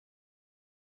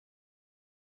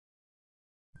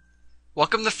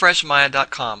Welcome to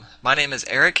freshmaya.com. My name is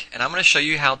Eric and I'm going to show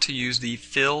you how to use the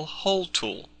Fill Hole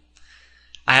tool.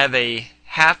 I have a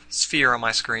half sphere on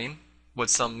my screen with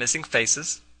some missing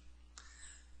faces.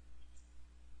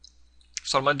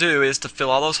 So what I'm going to do is to fill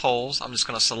all those holes, I'm just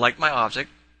going to select my object.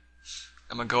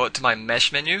 I'm going to go up to my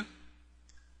mesh menu,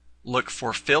 look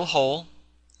for Fill Hole,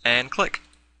 and click.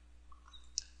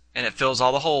 And it fills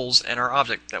all the holes in our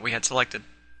object that we had selected.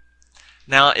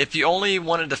 Now, if you only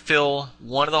wanted to fill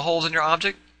one of the holes in your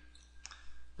object,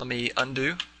 let me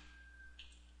undo.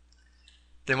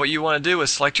 Then what you want to do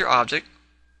is select your object.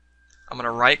 I'm going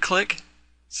to right click,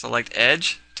 select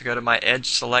edge to go to my edge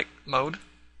select mode.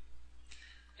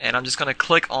 And I'm just going to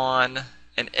click on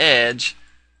an edge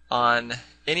on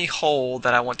any hole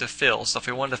that I want to fill. So if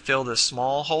we wanted to fill this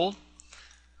small hole,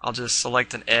 I'll just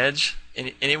select an edge,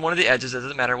 any one of the edges, it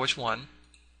doesn't matter which one.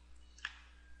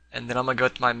 And then I'm going to go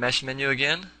to my mesh menu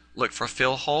again, look for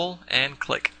fill hole, and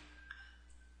click.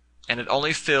 And it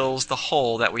only fills the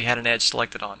hole that we had an edge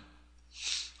selected on.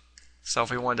 So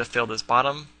if we wanted to fill this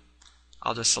bottom,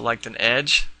 I'll just select an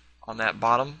edge on that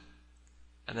bottom,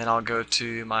 and then I'll go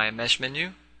to my mesh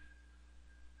menu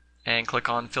and click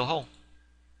on fill hole.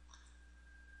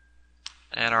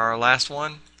 And our last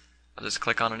one, I'll just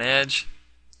click on an edge,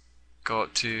 go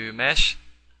up to mesh,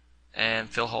 and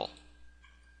fill hole.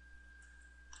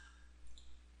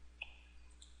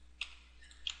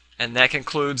 And that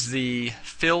concludes the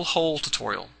Fill Hole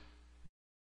tutorial.